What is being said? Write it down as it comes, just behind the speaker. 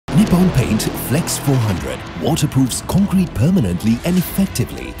Nippon Paint Flex 400 waterproofs concrete permanently and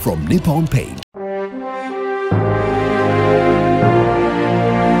effectively from Nippon Paint.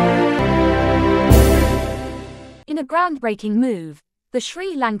 In a groundbreaking move, the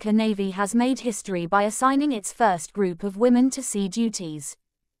Sri Lanka Navy has made history by assigning its first group of women to sea duties.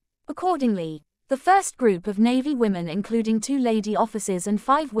 Accordingly, the first group of Navy women, including 2 lady officers and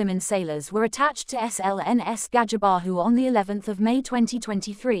 5 women sailors, were attached to SLNS Gajabahu on the 11th of May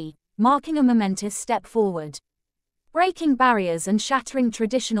 2023, marking a momentous step forward. Breaking barriers and shattering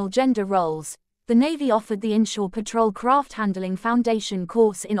traditional gender roles, the Navy offered the Inshore Patrol Craft Handling Foundation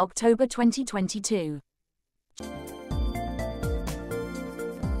course in October 2022.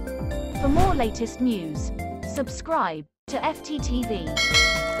 For more latest news, subscribe to FTTV.